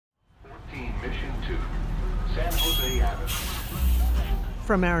to San Jose Avenue.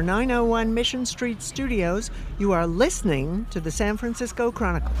 From our 901 Mission Street studios, you are listening to the San Francisco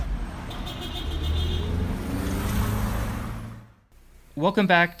Chronicle. Welcome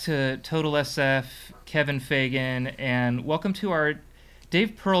back to Total SF, Kevin Fagan, and welcome to our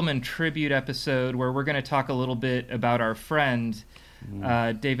Dave Perlman tribute episode where we're going to talk a little bit about our friend,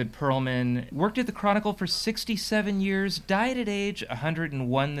 David Perlman. Worked at the Chronicle for 67 years, died at age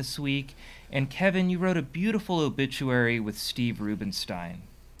 101 this week. And Kevin, you wrote a beautiful obituary with Steve Rubinstein.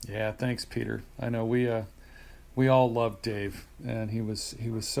 Yeah, thanks, Peter. I know we all loved Dave, and he was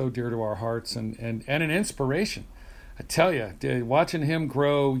so dear to our hearts and an inspiration. I tell you, watching him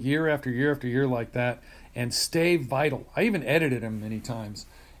grow year after year after year like that and stay vital. I even edited him many times,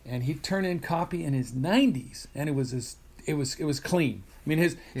 and he'd turn in copy in his 90s, and it was clean. I mean,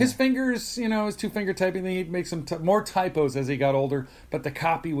 his fingers, his two-finger typing thing, he'd make some more typos as he got older, but the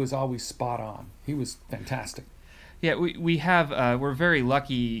copy was always spot on. He was fantastic. Yeah, we're very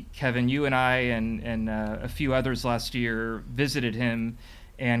lucky, Kevin. You and I and a few others last year visited him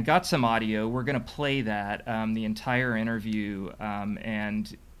and got some audio. We're going to play that, the entire interview,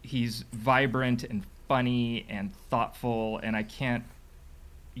 and he's vibrant and funny and thoughtful, and I can't,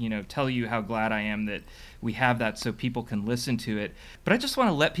 tell you how glad I am that we have that so people can listen to it. But I just want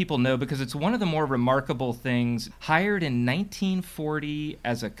to let people know, because it's one of the more remarkable things, hired in 1940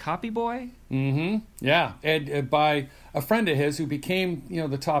 as a copy boy. Mm-hmm. Yeah, and by a friend of his who became,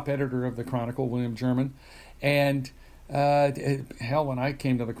 the top editor of the Chronicle, William German, and hell, when I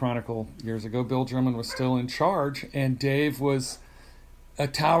came to the Chronicle years ago, Bill German was still in charge, and Dave was a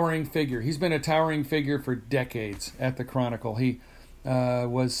towering figure. He's been a towering figure for decades at the Chronicle. He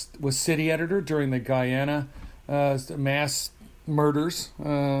was city editor during the Guyana mass murders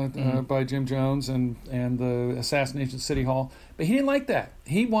by Jim Jones and the assassination at City Hall. But he didn't like that.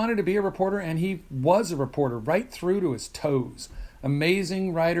 He wanted to be a reporter, and he was a reporter right through to his toes.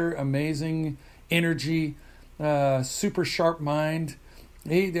 Amazing writer, amazing energy, super sharp mind.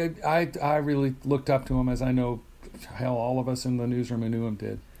 I really looked up to him, as I know, hell, all of us in the newsroom who knew him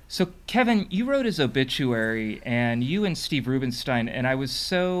did. So, Kevin, you wrote his obituary, and you and Steve Rubinstein, and I was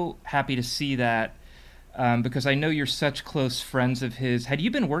so happy to see that because I know you're such close friends of his. Had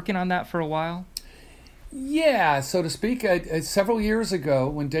you been working on that for a while? Yeah, so to speak. Several years ago,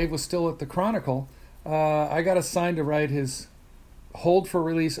 when Dave was still at the Chronicle, I got assigned to write his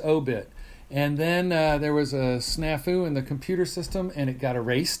hold-for-release obit. And then there was a snafu in the computer system, and it got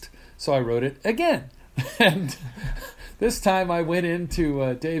erased, so I wrote it again. And this time I went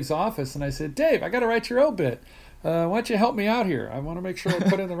into Dave's office, and I said, Dave, I got to write your obit. Why don't you help me out here? I want to make sure I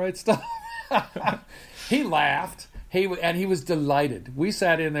put in the right stuff. He laughed, and he was delighted. We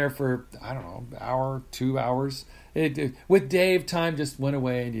sat in there for, I don't know, hour, 2 hours. With Dave, time just went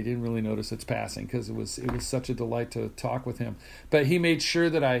away, and you didn't really notice its passing because it was such a delight to talk with him. But he made sure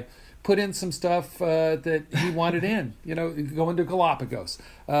that I put in some stuff that he wanted in, going to Galapagos,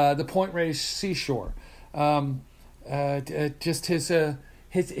 the Point Reyes seashore, just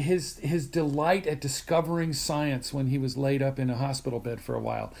his delight at discovering science when he was laid up in a hospital bed for a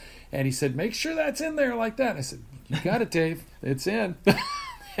while. And he said, make sure that's in there like that. And I said, you got it, Dave. It's in.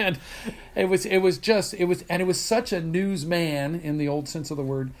 And it was such a newsman, in the old sense of the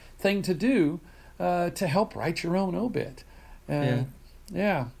word, thing to do to help write your own obit.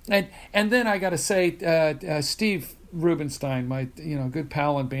 Yeah, and then I got to say, Steve Rubinstein, my good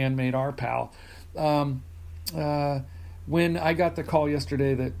pal and bandmate, our pal. When I got the call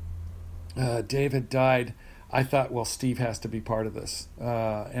yesterday that Dave had died, I thought, well, Steve has to be part of this,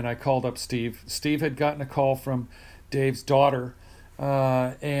 and I called up Steve. Steve had gotten a call from Dave's daughter,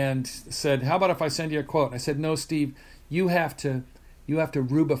 and said, "How about if I send you a quote?" And I said, "No, Steve, you have to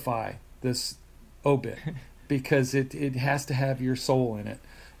rubify this obit." Because it has to have your soul in it,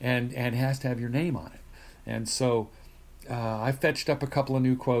 and has to have your name on it. And so I fetched up a couple of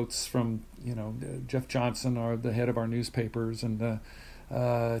new quotes from Jeff Johnson, the head of our newspapers, and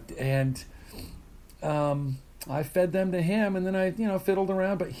I fed them to him, and then I fiddled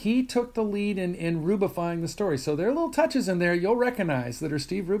around. But he took the lead in rubifying the story. So there are little touches in there you'll recognize that are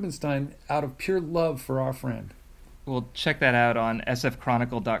Steve Rubinstein out of pure love for our friend. Well, check that out on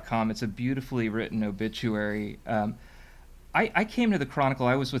sfchronicle.com. It's a beautifully written obituary. I came to the Chronicle,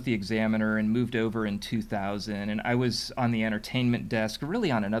 I was with the Examiner and moved over in 2000, and I was on the entertainment desk,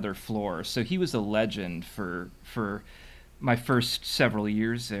 really on another floor. So he was a legend for my first several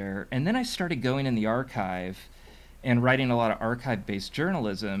years there. And then I started going in the archive and writing a lot of archive-based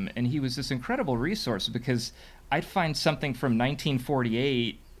journalism, and he was this incredible resource because I'd find something from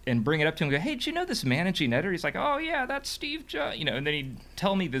 1948 and bring it up to him and go, hey, did you know this managing editor? He's like, oh, yeah, that's Steve Jobs. And then he'd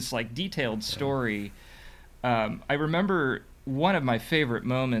tell me this, like, detailed story. I remember one of my favorite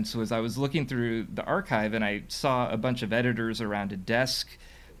moments was I was looking through the archive, and I saw a bunch of editors around a desk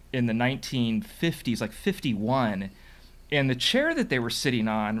in the 1950s, like 51. And the chair that they were sitting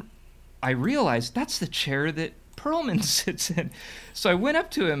on, I realized that's the chair that Perlman sits in. So I went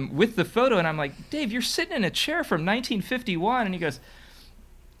up to him with the photo, and I'm like, Dave, you're sitting in a chair from 1951. And he goes,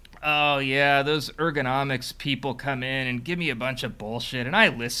 oh, yeah, those ergonomics people come in and give me a bunch of bullshit, and I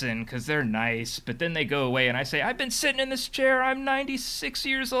listen because they're nice, but then they go away, and I say, I've been sitting in this chair. I'm 96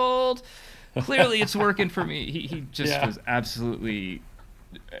 years old. Clearly it's working for me. He just was absolutely...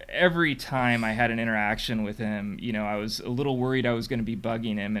 Every time I had an interaction with him, I was a little worried I was going to be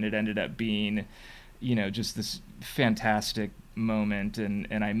bugging him, and it ended up being, just this fantastic moment, and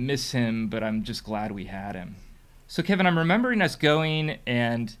I miss him, but I'm just glad we had him. So, Kevin, I'm remembering us going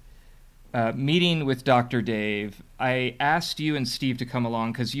and meeting with Dr. Dave. I asked you and Steve to come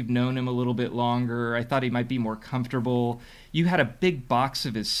along because you've known him a little bit longer. I thought he might be more comfortable. You had a big box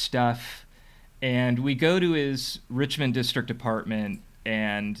of his stuff, and we go to his Richmond District apartment,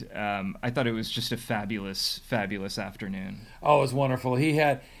 and I thought it was just a fabulous, fabulous afternoon. Oh, it was wonderful.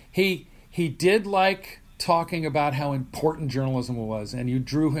 He did like talking about how important journalism was, and you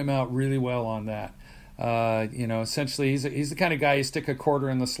drew him out really well on that. Essentially, he's the kind of guy you stick a quarter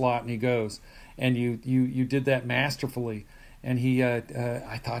in the slot and he goes, and you did that masterfully. And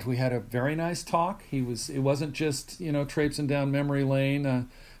I thought we had a very nice talk. It wasn't just traipsing down memory lane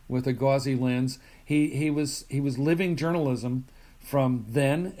with a gauzy lens. He was living journalism from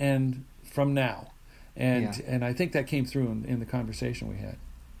then and from now, and I think that came through in the conversation we had.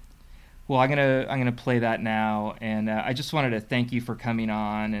 Well, I'm gonna play that now, and I just wanted to thank you for coming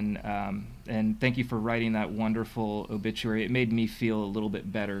on, and thank you for writing that wonderful obituary. It made me feel a little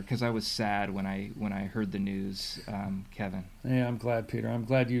bit better because I was sad when I heard the news, Kevin. Yeah, I'm glad, Peter. I'm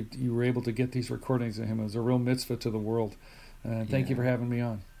glad you were able to get these recordings of him. It was a real mitzvah to the world. Thank you for having me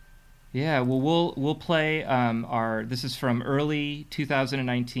on. Yeah, well, we'll play this is from early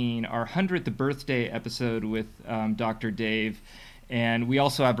 2019, our 100th birthday episode with Dr. Dave, and we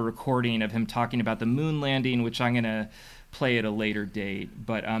also have a recording of him talking about the moon landing, which I'm going to play at a later date,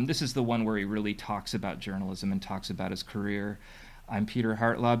 but this is the one where he really talks about journalism and talks about his career. I'm Peter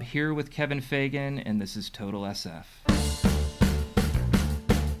Hartlaub here with Kevin Fagan, and this is Total SF.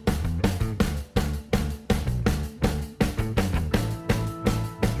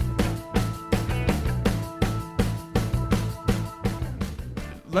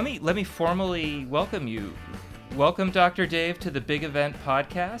 Let me formally welcome you. Welcome, Dr. Dave, to the Big Event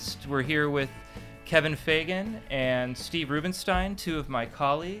Podcast. We're here with Kevin Fagan and Steve Rubenstein, two of my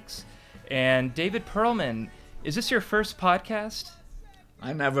colleagues, and David Perlman. Is this your first podcast?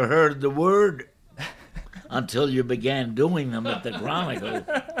 I never heard the word until you began doing them at the Chronicle.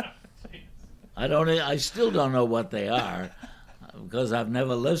 I still don't know what they are because I've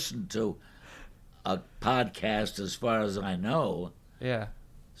never listened to a podcast as far as I know. Yeah.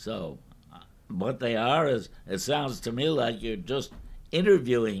 So what they are is, it sounds to me like you're just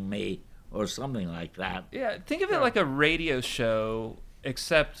interviewing me or something like that. Yeah, think of it like a radio show,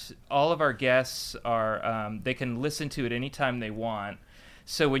 except all of our guests are, they can listen to it anytime they want.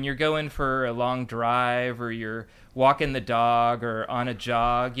 So when you're going for a long drive or you're walking the dog or on a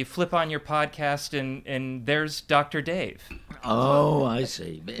jog, you flip on your podcast and there's Dr. Dave. Oh, I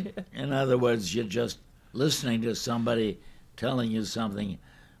see. In other words, you're just listening to somebody telling you something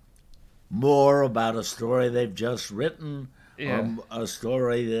more about a story they've just written, or a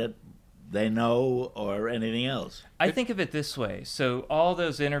story that they know, or anything else. I think of it this way. So all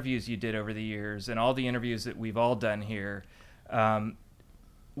those interviews you did over the years and all the interviews that we've all done here,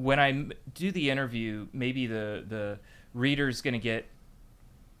 when I do the interview, maybe the reader's going to get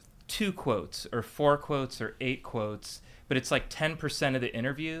 2 quotes or 4 quotes or 8 quotes, but it's like 10% of the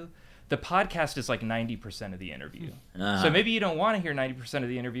interview. The podcast is like 90% of the interview. So maybe you don't want to hear 90% of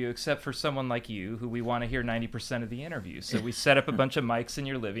the interview, except for someone like you, who we want to hear 90% of the interview. So we set up a bunch of mics in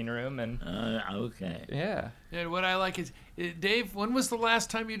your living room, and okay. Yeah. And what I like is, Dave, when was the last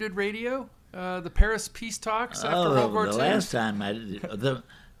time you did radio? The Paris Peace Talks after World War II? The last time I did, the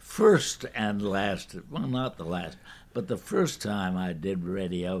first and last, well, not the last, but the first time I did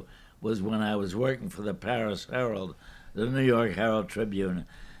radio was when I was working for the Paris Herald, the New York Herald Tribune,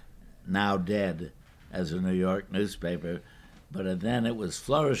 now dead as a New York newspaper, but then it was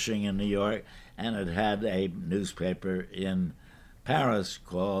flourishing in New York, and it had a newspaper in Paris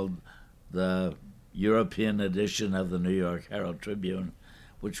called the European edition of the New York Herald Tribune,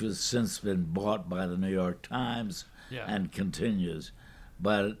 which has since been bought by the New York Times and continues.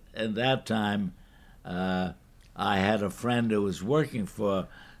 But at that time, I had a friend who was working for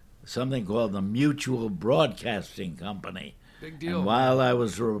something called the Mutual Broadcasting Company. Big deal. And while I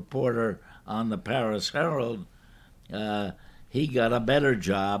was a reporter on the Paris Herald, he got a better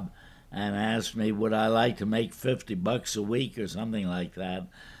job and asked me, would I like to make $50 a week or something like that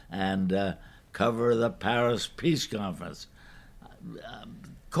and cover the Paris Peace Conference.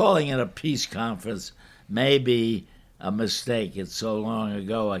 Calling it a peace conference may be a mistake. It's so long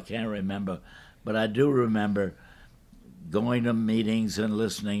ago I can't remember. But I do remember going to meetings and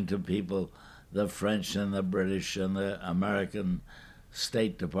listening to people, the French and the British and the American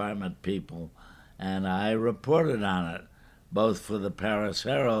State Department people, and I reported on it, both for the Paris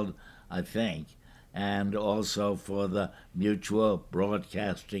Herald, I think, and also for the Mutual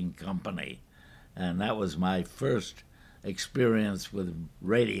Broadcasting Company. And that was my first experience with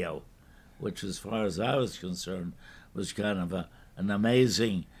radio, which, as far as I was concerned, was kind of an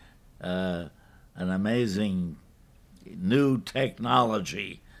amazing new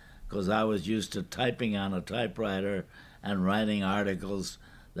technology, because I was used to typing on a typewriter and writing articles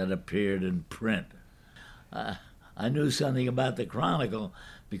that appeared in print. I knew something about the Chronicle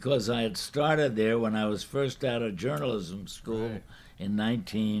because I had started there when I was first out of journalism school in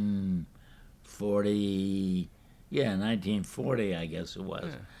 1940. Yeah, 1940, I guess it was.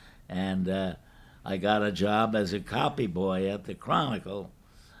 Yeah. And I got a job as a copy boy at the Chronicle.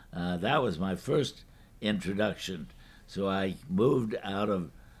 That was my first introduction. So I moved out of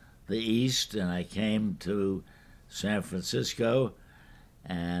the East and I came to San Francisco,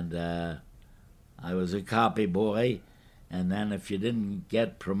 and I was a copy boy. And then if you didn't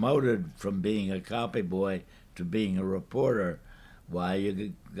get promoted from being a copy boy to being a reporter, why,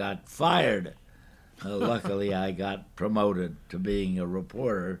 you got fired. Luckily, I got promoted to being a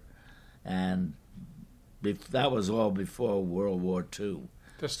reporter, and that was all before World War II.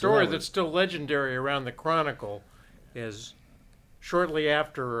 The story that's still legendary around the Chronicle is shortly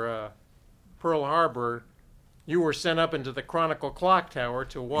after Pearl Harbor, you were sent up into the Chronicle clock tower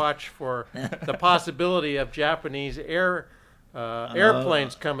to watch for the possibility of Japanese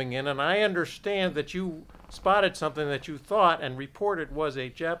airplanes coming in, and I understand that you spotted something that you thought and reported was a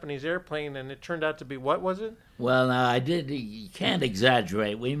Japanese airplane, and it turned out to be, what was it? Well, now, you can't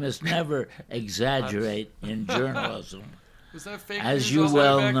exaggerate. We must never exaggerate in journalism. Was that fake as news you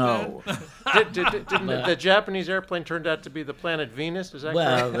well back know. Didn't the Japanese airplane turned out to be the planet Venus? Is that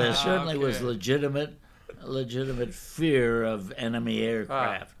correct? Well, there certainly was legitimate fear of enemy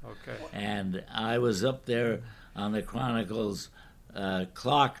aircraft. Okay. And I was up there on the Chronicle's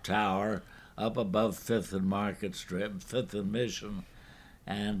clock tower up above 5th and Market Strip, 5th and Mission,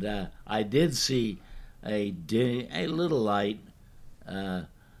 and I did see a little light, and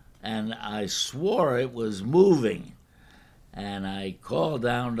I swore it was moving. And I called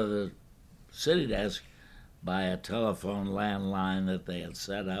down to the city desk by a telephone landline that they had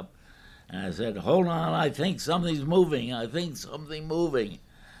set up, and I said, "Hold on, I think something's moving. I think something moving."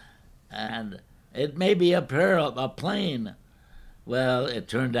 And it may be a plane. Well, it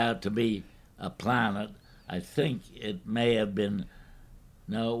turned out to be a planet. I think it may have been,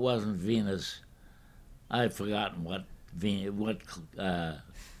 no, it wasn't Venus. I've forgotten what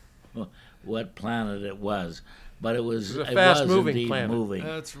planet it was. But it was a fast-moving indeed planet. Moving.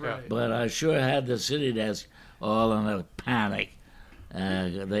 That's right. But I sure had the city desk all in a panic.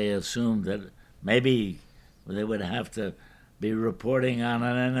 They assumed that maybe they would have to be reporting on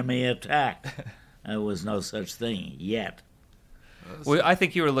an enemy attack. There was no such thing yet. Well, I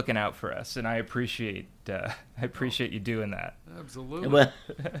think you were looking out for us, and I appreciate you doing that. Absolutely. Well,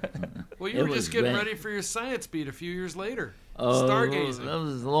 you were just getting ready for your science beat a few years later. Oh, Stargazing. That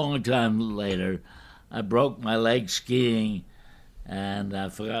was a long time later. I broke my leg skiing, and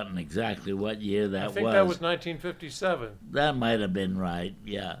I've forgotten exactly what year that was. I think that was 1957. That might have been right,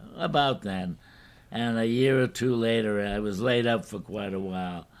 yeah, about then. And a year or two later, I was laid up for quite a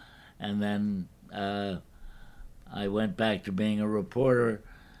while. And then I went back to being a reporter,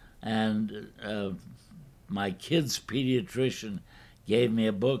 and my kid's pediatrician gave me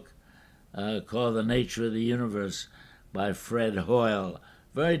a book called The Nature of the Universe by Fred Hoyle,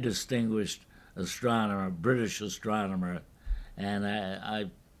 very distinguished astronomer, British astronomer. And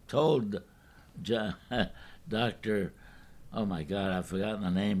I told Dr. Oh my God, I've forgotten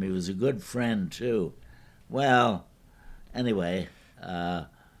the name. He was a good friend too. Well, anyway, I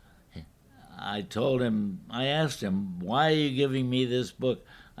asked him, why are you giving me this book?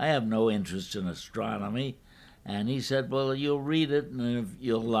 I have no interest in astronomy. And he said, well, you'll read it and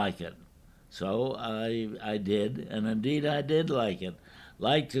you'll like it. So I did, and indeed I did like it.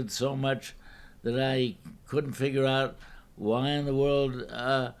 Liked it so much that I couldn't figure out why in the world,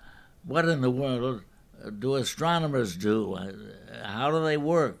 what in the world do astronomers do? How do they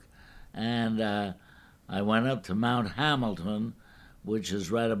work? And I went up to Mount Hamilton, which is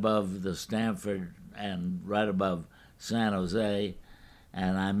right above the Stanford and right above San Jose,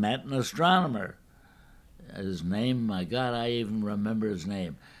 and I met an astronomer. His name, my God, I even remember his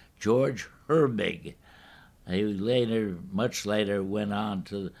name, George Herbig. He later, much later, went on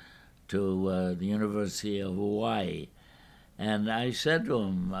to the University of Hawaii. And I said to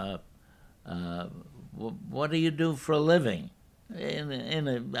him, what do you do for a living? In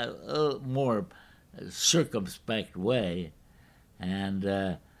a more circumspect way. And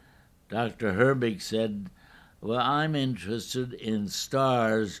Dr. Herbig said, well, I'm interested in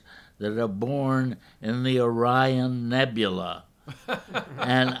stars that are born in the Orion Nebula.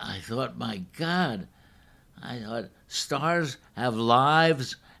 And I thought, my God, stars have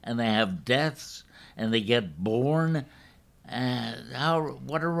lives and they have deaths and they get born.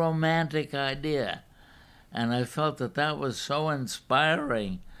 What a romantic idea. And I felt that was so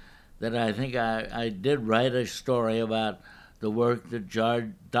inspiring that I think I did write a story about the work that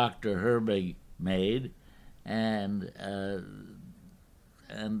Dr. Herbig made, and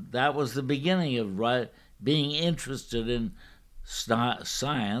that was the beginning of being interested in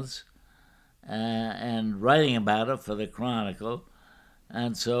science and writing about it for the Chronicle.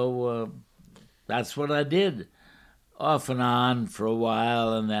 And so that's what I did, off and on for a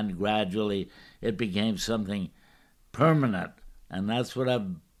while, and then gradually it became something permanent. And that's what I've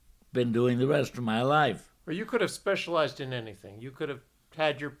been doing the rest of my life. Well, you could have specialized in anything. You could have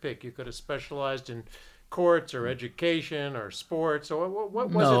had your pick. You could have specialized in courts or education or sports. So what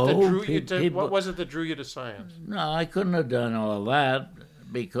was it that drew you to science? No, I couldn't have done all that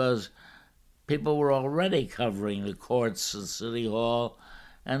because people were already covering the courts and City Hall,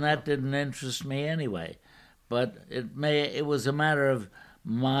 and that didn't interest me anyway. But it was a matter of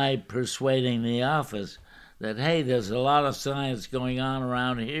my persuading the office that, hey, there's a lot of science going on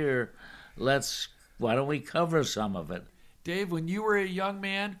around here. Why don't we cover some of it? Dave, when you were a young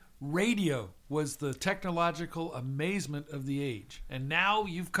man, radio was the technological amazement of the age. And now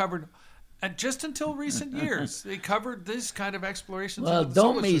you've covered, and just until recent years, they covered this kind of explorations. Well, of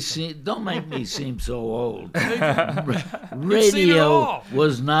the don't make me seem so old. Radio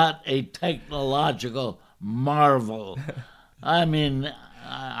was not a technological marvel. I mean, when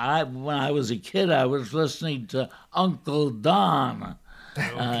I was a kid, I was listening to Uncle Don.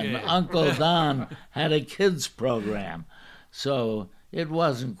 Okay. Uncle Don had a kids program, so it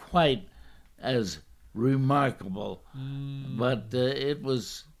wasn't quite as remarkable, but it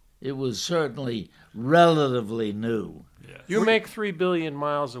was certainly relatively new. Yes. You make 3 billion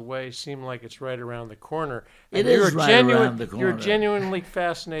miles away seem like it's right around the corner. It is right around the corner. You're genuinely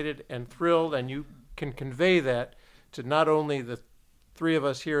fascinated and thrilled, and you can convey that to not only the three of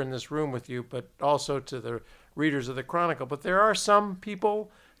us here in this room with you, but also to the readers of the Chronicle. But there are some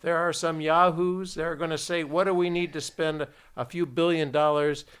people, there are some yahoos that are going to say, what do we need to spend a few $1 billion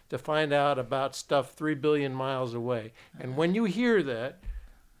to find out about stuff 3 billion miles away? And when you hear that,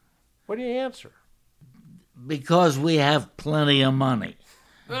 what do you answer? Because we have plenty of money.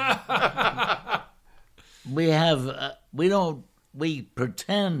 We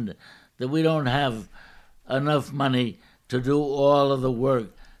pretend that we don't have enough money to do all of the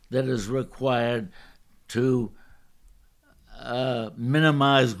work that is required to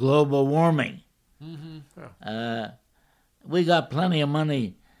minimize global warming. Mm-hmm. We got plenty of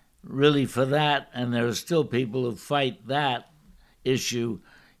money really for that, and there are still people who fight that issue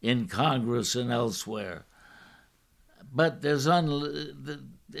in Congress and elsewhere. But there's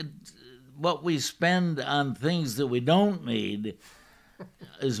what we spend on things that we don't need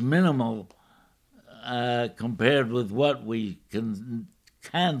is minimal compared with what we can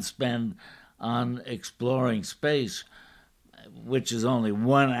spend on exploring space, which is only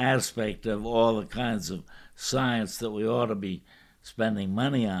one aspect of all the kinds of science that we ought to be spending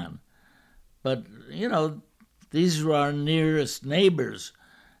money on. But, these are our nearest neighbors,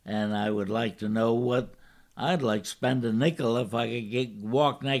 and I would like to know what I'd like to spend a nickel if I could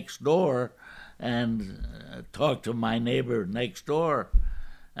walk next door and talk to my neighbor next door.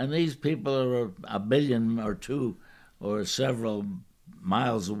 And these people are a billion or two or several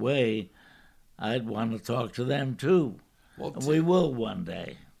miles away. I'd want to talk to them too. Well, we will one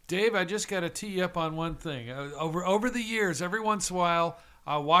day. Dave, I just got to tee you up on one thing. Over the years, every once in a while,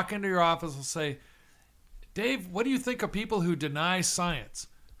 I'll walk into your office and say, Dave, what do you think of people who deny science,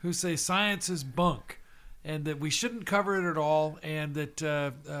 who say science is bunk, and that we shouldn't cover it at all, and that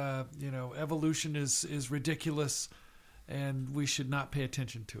evolution is ridiculous, and we should not pay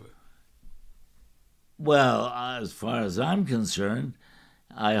attention to it? Well, as far as I'm concerned,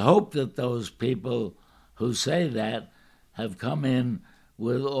 I hope that those people who say that have come in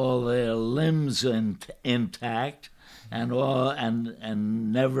with all their limbs intact and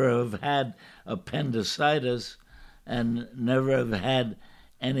never have had appendicitis and never have had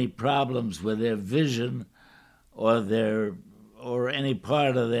any problems with their vision or any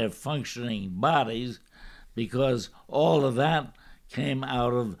part of their functioning bodies, because all of that came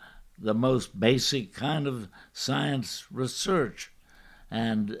out of the most basic kind of science research.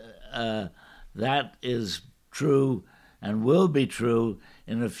 And that is true and will be true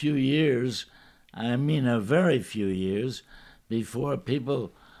in a few years, I mean a very few years, before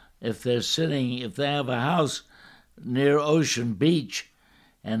people, if they have a house near Ocean Beach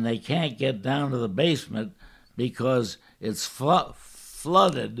and they can't get down to the basement because it's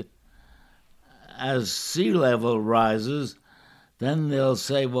flooded as sea level rises, then they'll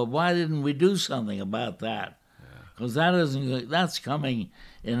say, well, why didn't we do something about that? Because that's coming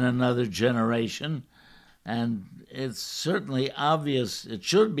in another generation, and it's certainly obvious, it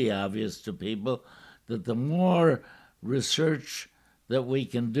should be obvious to people, that the more research that we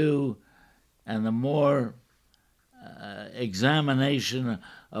can do and the more examination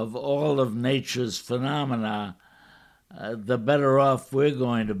of all of nature's phenomena, the better off we're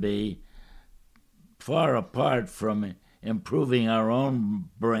going to be, far apart from improving our own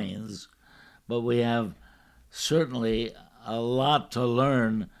brains. But we have certainly a lot to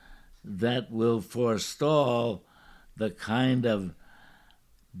learn that will forestall the kind of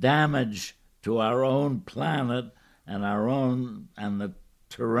damage to our own planet and the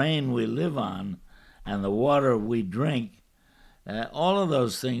terrain we live on and the water we drink. All of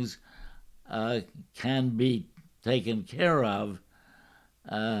those things can be taken care of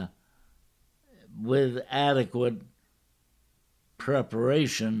with adequate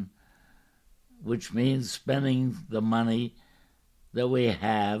preparation, which means spending the money that we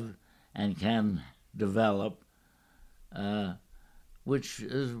have and can develop, which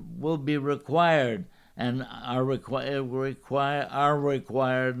will be required and are required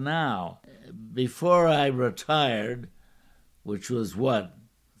now. Before I retired, which was a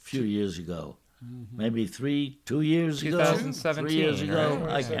few years ago, maybe 2 years ago? 2017. 3 years ago?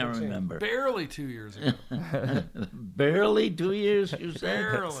 Right? I can't remember. Barely 2 years ago. Barely 2 years, you said?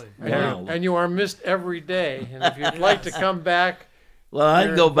 Barely. Wow. And you are missed every day. And if you'd like to come back, Well, I'd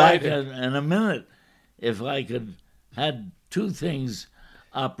you're go back invited. in a minute if I could had two things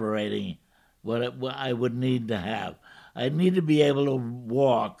operating. What I would need to have, I'd need to be able to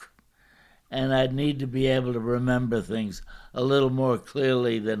walk, and I'd need to be able to remember things a little more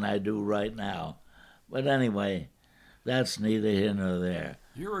clearly than I do right now. But anyway, that's neither here nor there.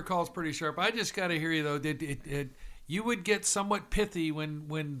 Your recall's pretty sharp. I just got to hear you, though. You would get somewhat pithy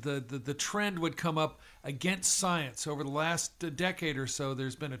when the trend would come up against science. Over the last decade or so,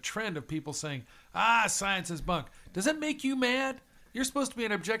 there's been a trend of people saying, science is bunk. Does it make you mad? You're supposed to be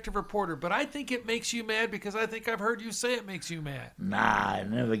an objective reporter, but I think it makes you mad because I think I've heard you say it makes you mad. Nah, I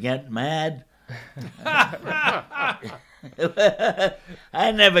never get mad. I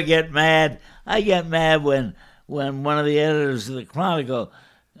never get mad. I get mad when one of the editors of the Chronicle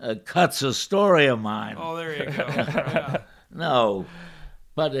cuts a story of mine. Oh, there you go. Yeah. No,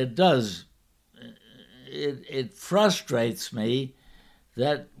 but it does. It frustrates me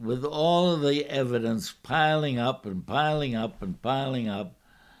that with all of the evidence piling up and piling up and piling up,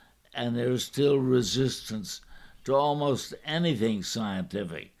 and there's still resistance to almost anything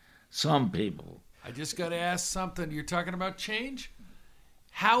scientific. Some people. I just got to ask something. You're talking about change?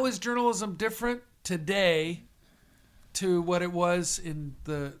 How is journalism different today to what it was in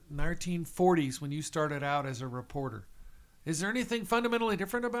the 1940s when you started out as a reporter? Is there anything fundamentally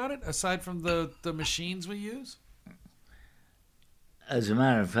different about it aside from the machines we use? As a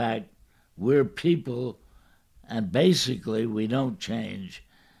matter of fact, we're people, and basically we don't change.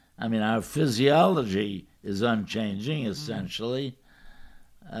 I mean, our physiology is unchanging, essentially.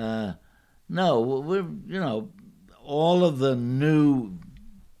 No, we're, all of the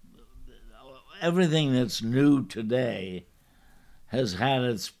everything that's new today has had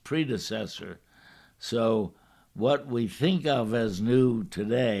its predecessor. So what we think of as new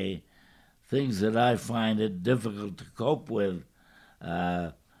today, things that I find it difficult to cope with,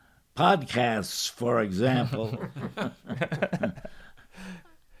 podcasts, for example.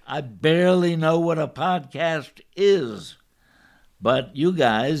 I barely know what a podcast is, but you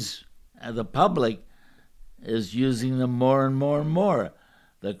guys, the public, is using them more and more and more.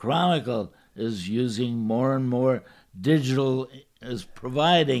 The Chronicle is using more and more is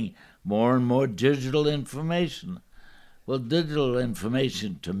providing more and more digital information. Well, digital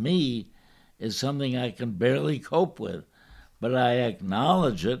information to me is something I can barely cope with. But I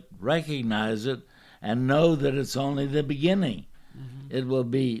acknowledge it, recognize it, and know that it's only the beginning. It will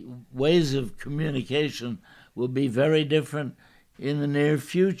be, ways of communication will be very different in the near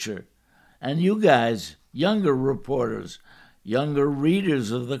future. And you guys, younger reporters, younger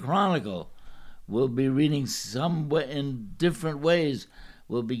readers of the Chronicle, will be reading in different ways,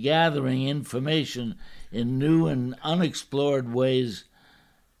 will be gathering information in new and unexplored ways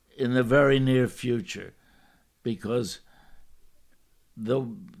in the very near future. Because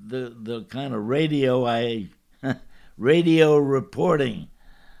the kind of radio reporting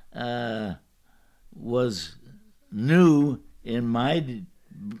was new in my, in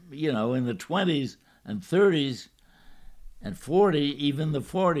the 20s and 30s and 40, even the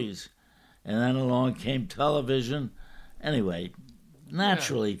 40s. And then along came television. Anyway,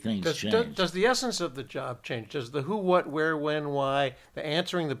 naturally things change. Does the essence of the job change? Does the who, what, where, when, why, the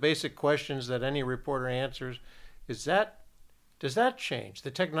answering the basic questions that any reporter answers, does that change?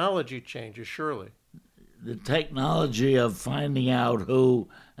 The technology changes, surely. The technology of finding out who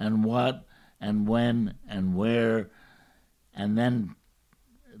and what and when and where, and then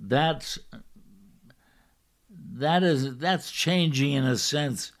that's changing in a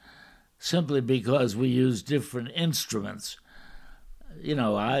sense simply because we use different instruments.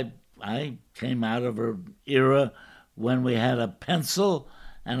 I came out of an era when we had a pencil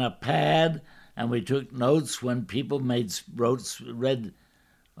and a pad, and we took notes when people made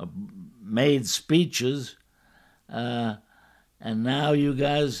speeches, and now you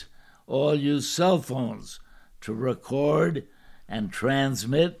guys all use cell phones to record and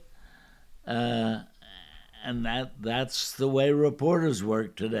transmit, and that's the way reporters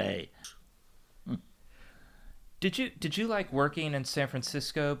work today. Did you like working in San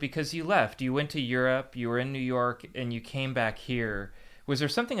Francisco? Because you left, you went to Europe, you were in New York, and you came back here. Was there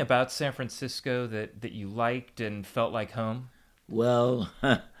something about San Francisco that you liked and felt like home? Well,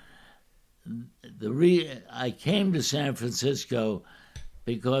 I came to San Francisco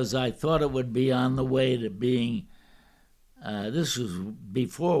because I thought it would be on the way to being, this was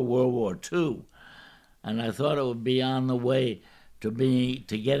before World War II, and I thought it would be on the way to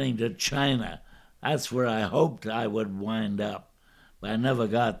getting to China. That's where I hoped I would wind up, but I never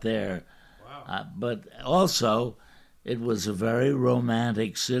got there. Wow. But also, it was a very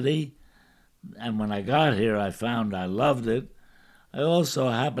romantic city, and when I got here, I found I loved it. I also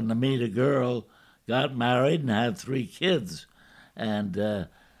happened to meet a girl, got married, and had 3 kids. And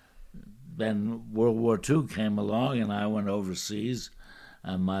then World War II came along, and I went overseas.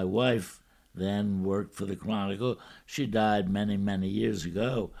 And my wife then worked for the Chronicle. She died many, many years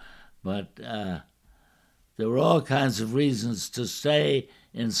ago. But there were all kinds of reasons to stay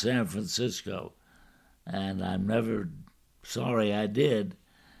in San Francisco. And I'm never sorry I did.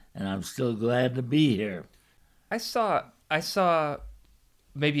 And I'm still glad to be here. I saw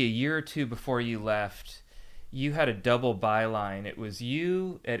maybe a year or two before you left, you had a double byline. It was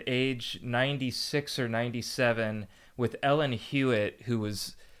you at age 96 or 97 with Ellen Hewitt, who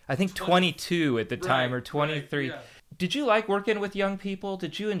was, I think, 22 at the time, or 23. Right, yeah. Did you like working with young people?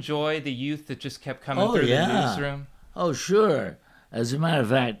 Did you enjoy the youth that just kept coming through the newsroom? Oh, sure. As a matter of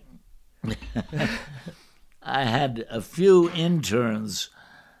fact, I had a few interns.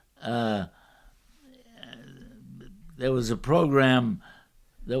 There was a program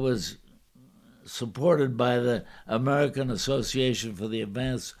that was supported by the American Association for the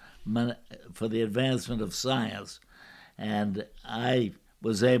Advancement of Science, and I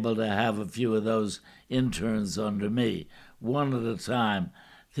was able to have a few of those interns under me, one at a time,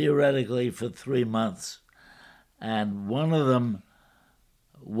 theoretically for 3 months. And one of them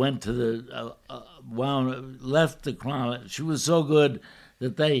went to left the Chronicle. She was so good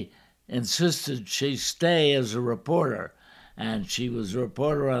that they insisted she stay as a reporter. And she was a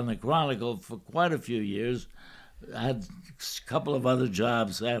reporter on the Chronicle for quite a few years, had a couple of other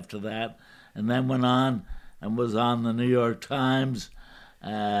jobs after that, and then went on and was on the New York Times,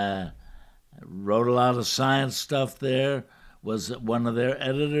 wrote a lot of science stuff there, was one of their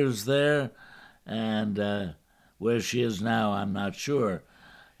editors there, and where she is now, I'm not sure.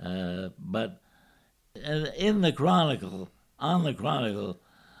 But in the Chronicle, on the Chronicle,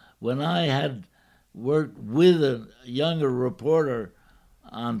 when I had worked with a younger reporter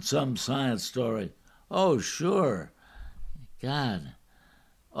on some science story, oh, sure. God,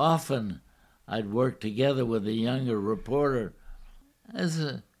 often I'd work together with a younger reporter.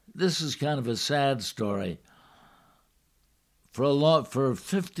 This is kind of a sad story. For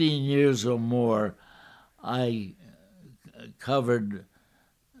 15 years or more, I covered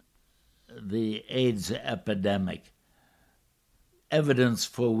the AIDS epidemic, evidence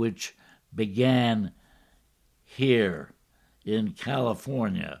for which began here in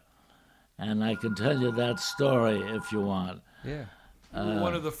California. And I can tell you that story if you want. Yeah.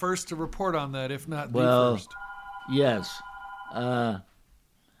 One of the first to report on that, if not the Well, first. yes.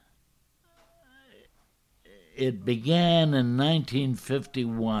 It began in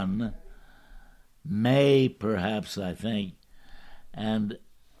 1951, May perhaps, I think, and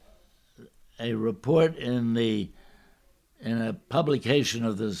a report in a publication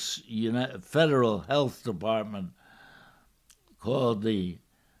of this Federal Health Department called the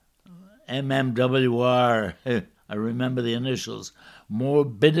MMWR, I remember the initials,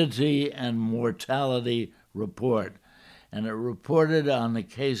 Morbidity and Mortality Report. And it reported on the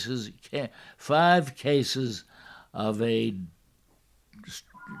cases, 5 cases of a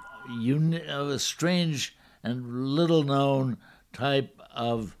strange and little-known type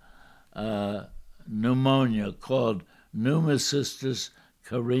of pneumonia called Pneumocystis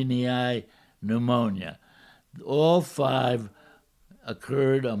carinii pneumonia. All 5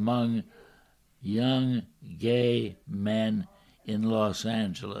 occurred among young gay men in Los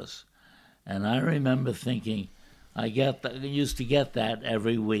Angeles. And I remember thinking, I used to get that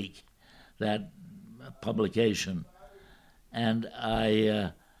every week, that publication. And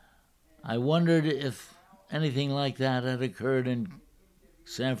I wondered if anything like that had occurred in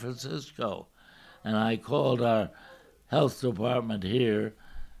San Francisco. And I called our health department here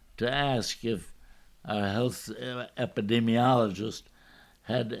to ask if our health epidemiologist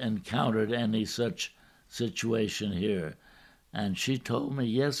had encountered any such situation here. And she told me,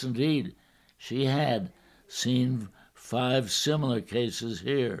 yes, indeed, she had seen 5 similar cases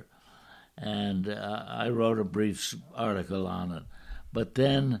here. And I wrote a brief article on it. But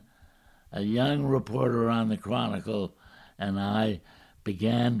then a young reporter on the Chronicle and I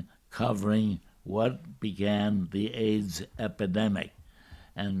began covering what began the AIDS epidemic.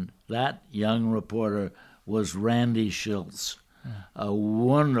 And that young reporter was Randy Schultz, a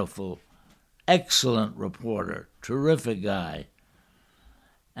wonderful, excellent reporter, terrific guy.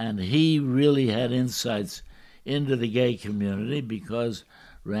 And he really had insights into the gay community because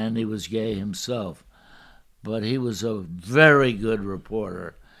Randy was gay himself. But he was a very good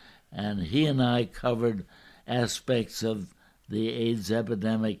reporter. And he and I covered aspects of the AIDS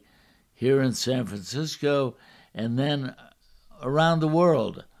epidemic here in San Francisco and then around the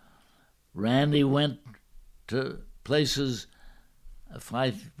world. Randy went to places, if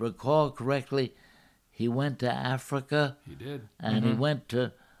I recall correctly, he went to Africa. He did. And he went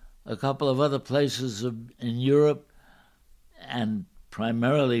to a couple of other places in Europe and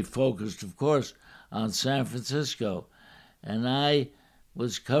primarily focused, of course, on San Francisco. And I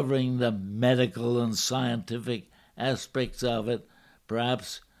was covering the medical and scientific aspects of it,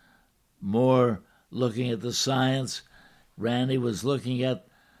 perhaps more looking at the science. Randy was looking at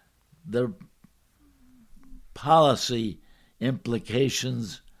the policy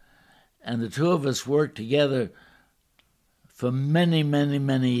implications, and the two of us worked together for many, many,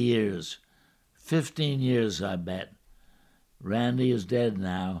 many years. 15 years, I bet. Randy is dead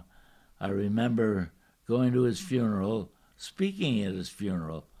now. I remember going to his funeral, speaking at his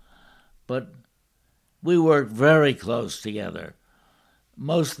funeral. But we worked very close together.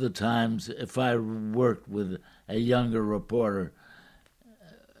 Most of the times, if I worked with a younger reporter,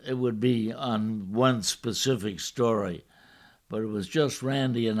 it would be on one specific story. But it was just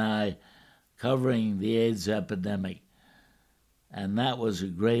Randy and I covering the AIDS epidemic. And that was a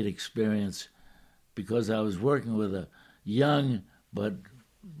great experience because I was working with a young but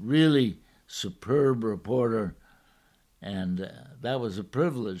really superb reporter, and that was a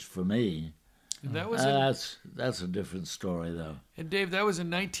privilege for me. And that was that's a different story, though. And Dave, that was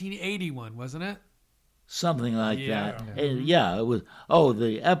in 1981, wasn't it? Something like Yeah. that. Yeah, it was. Oh,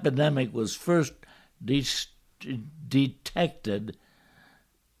 the epidemic was first detected,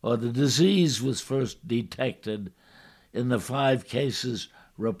 or the disease was first detected in the 5 cases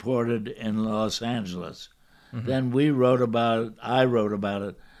reported in Los Angeles. Then I wrote about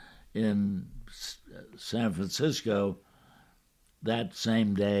it in San Francisco that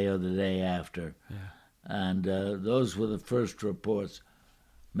same day or the day after. Yeah. And those were the first reports.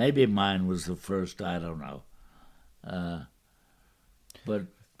 Maybe mine was the first, I don't know. But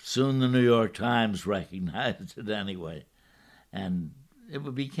soon the New York Times recognized it anyway. And it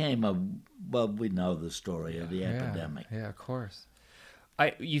became we know the story of the epidemic. Yeah, of course.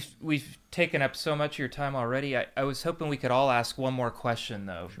 We've taken up so much of your time already. I was hoping we could all ask one more question,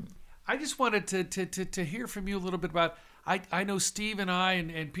 though. I just wanted to hear from you a little bit about. I know Steve and I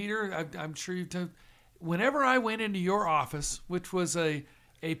and Peter. I'm sure you've done. Whenever I went into your office, which was a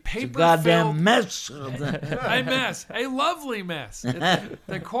a It's a paper-filled goddamn mess. a mess, a lovely mess. At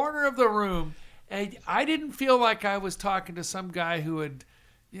the corner of the room, and I didn't feel like I was talking to some guy who had,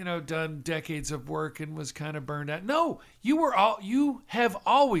 done decades of work and was kind of burned out. No, you have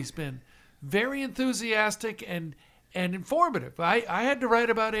always been very enthusiastic and informative. I had to write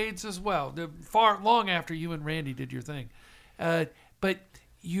about AIDS as well, long after you and Randy did your thing. But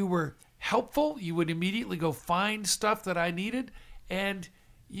you were helpful. You would immediately go find stuff that I needed, and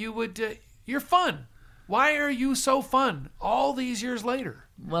you're fun. Why are you so fun all these years later?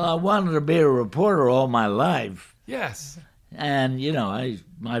 Well, I wanted to be a reporter all my life. Yes. And,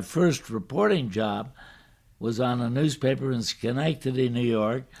 my first reporting job was on a newspaper in Schenectady, New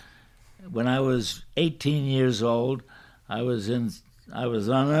York. When I was 18 years old, I was an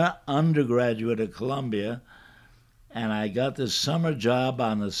undergraduate at Columbia, and I got this summer job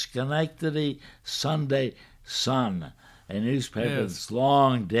on the Schenectady Sunday Sun, a newspaper that's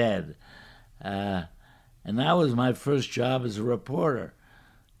long dead. And that was my first job as a reporter.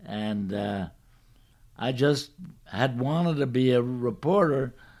 And I just had wanted to be a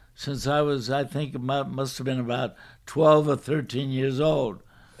reporter since I was, I think, must have been about 12 or 13 years old.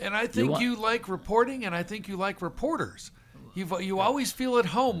 And I think you like reporting, and I think you like reporters. You always feel at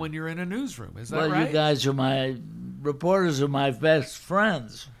home when you're in a newsroom. Is that right? Well, you guys reporters are my best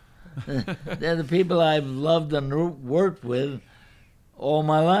friends. They're the people I've loved and worked with all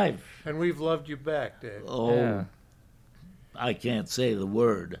my life. And we've loved you back, Dave. Oh, Yeah. I can't say the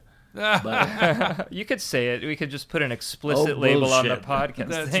word. But You could say it. We could just put an explicit label on the bullshit. podcast.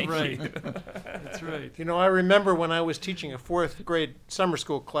 That's Thank right. you. That's right. I remember when I was teaching a fourth grade summer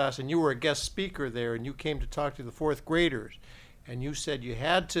school class, and you were a guest speaker there, and you came to talk to the fourth graders, and you said you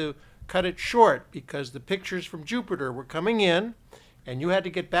had to cut it short because the pictures from Jupiter were coming in, and you had to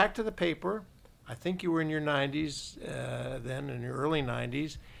get back to the paper. I think you were in your 90s then, in your early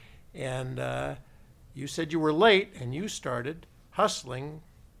 90s, and you said you were late, and you started hustling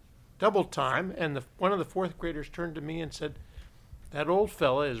double time, and one of the fourth graders turned to me and said, "That old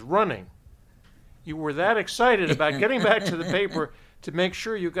fella is running." You were that excited about getting back to the paper to make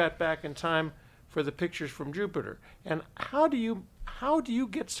sure you got back in time for the pictures from Jupiter. And how do you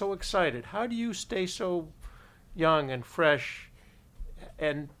get so excited? How do you stay so young and fresh?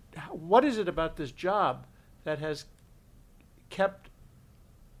 And what is it about this job that has kept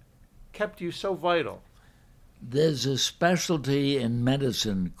you so vital? there's a specialty in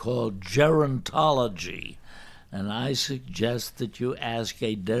medicine called gerontology, and I suggest that you ask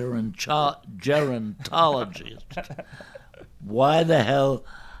a gerontologist. Why the hell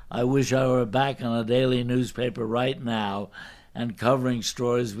I wish I were back on a daily newspaper right now and covering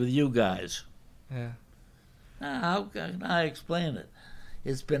stories with you guys. Yeah. Now, how can I explain it?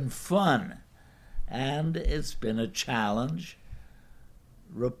 It's been fun, and it's been a challenge.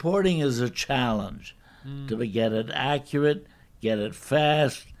 Reporting is a challenge to get it accurate, get it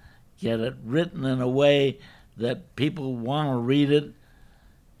fast, get it written in a way that people want to read it,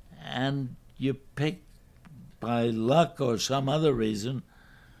 and you pick, by luck or some other reason,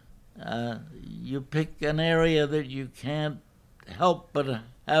 you pick an area that you can't help but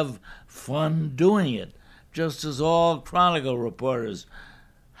have fun doing it, just as all Chronicle reporters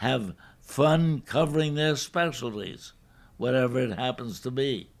have fun covering their specialties, whatever it happens to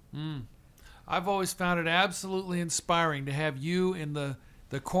be. I've always found it absolutely inspiring to have you in the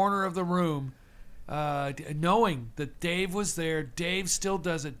corner of the room, knowing that Dave was there. Dave still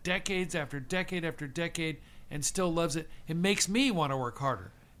does it decades after decade after decade and still loves it. It makes me want to work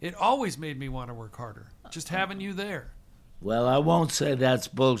harder. It always made me want to work harder, just having you there. Well, I won't say that's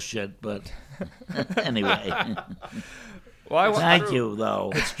bullshit, but anyway. Well, Thank you,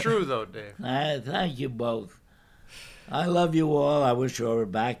 though. It's true, though, Dave. Thank you both. I love you all. I wish I were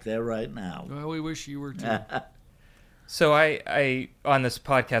back there right now. Well, we wish you were too. So I on this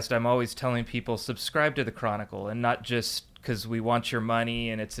podcast, I'm always telling people subscribe to the Chronicle, and not just because we want your money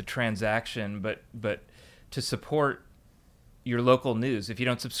and it's a transaction, but to support your local news. If you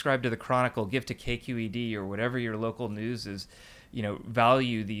don't subscribe to the Chronicle, give to KQED or whatever your local news is.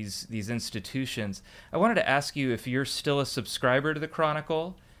 Value these institutions. I wanted to ask you if you're still a subscriber to the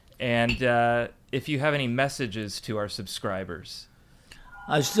Chronicle, and if you have any messages to our subscribers.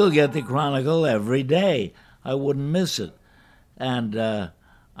 I still get the Chronicle every day. I wouldn't miss it. And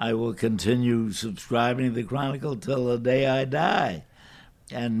I will continue subscribing to the Chronicle till the day I die.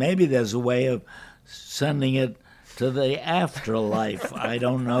 And maybe there's a way of sending it to the afterlife. I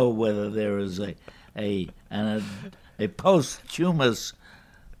don't know whether there is a posthumous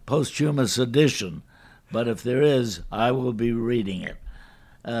edition, but if there is, I will be reading it.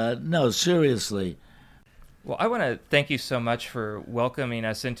 No, seriously, Well, I want to thank you so much for welcoming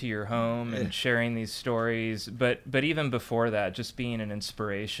us into your home and sharing these stories. But even before that, just being an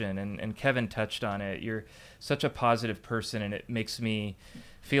inspiration. And Kevin touched on it. You're such a positive person, and it makes me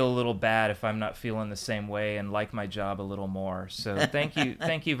feel a little bad if I'm not feeling the same way and like my job a little more. So thank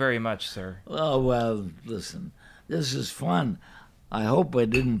you very much, sir. Oh, well, listen, this is fun. I hope I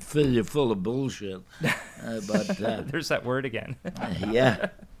didn't fill you full of bullshit. But There's that word again. yeah.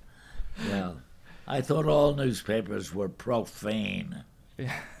 Well, I thought all newspapers were profane.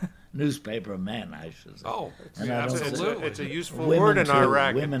 Yeah. Newspaper men, I should say. Oh, And I don't say- absolutely. It's a useful Women word in our too,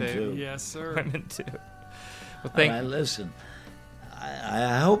 racket, women Dave. too. Yes, sir. Women too. Well, All thank right, listen,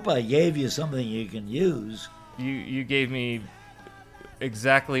 I hope I gave you something you can use. you gave me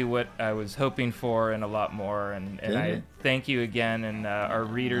exactly what I was hoping for and a lot more, and Did I you? thank you again, and our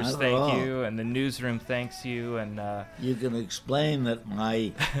readers Not at thank all. you, and the newsroom thanks you, and You can explain that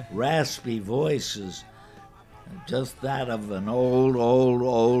my raspy voice is just that of an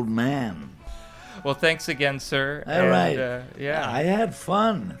old man. well, thanks again, sir. All and, right. yeah, I had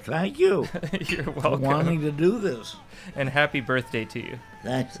fun. Thank you you're for welcome, wanting to do this. and happy birthday to you.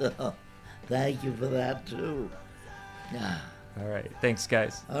 Thanks. Thank you for that too. Yeah. All right, thanks,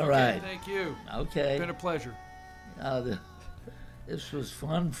 guys. All right. Thank you. Okay. Been a pleasure. This was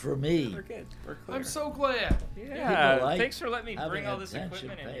fun for me. good. We're clear. I'm so glad. Yeah, People like thanks for letting me having bring all this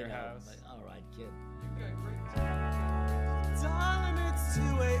attention equipment in paid your out house. of me. All right, kid. Darling, it's 2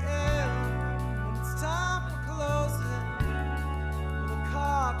 a.m. and it's time for closing. The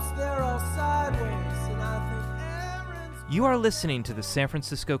cops, they're all sideways, and I think Aaron's. You are listening to the San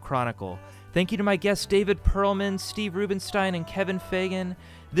Francisco Chronicle. Thank you to my guests David Perlman, Steve Rubenstein, and Kevin Fagan.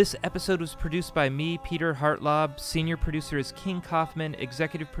 This episode was produced by me, Peter Hartlaub. Senior producer is King Kaufman.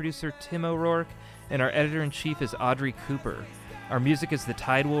 Executive producer Tim O'Rourke. And our editor-in-chief is Audrey Cooper. Our music is The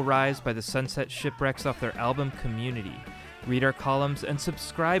Tide Will Rise by the Sunset Shipwrecks off their album Community. Read our columns and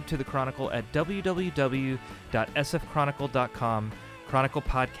subscribe to the Chronicle at www.sfchronicle.com. Chronicle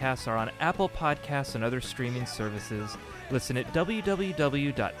podcasts are on Apple Podcasts and other streaming services. Listen at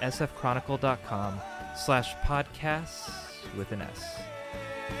www.sfchronicle.com/podcasts with an S.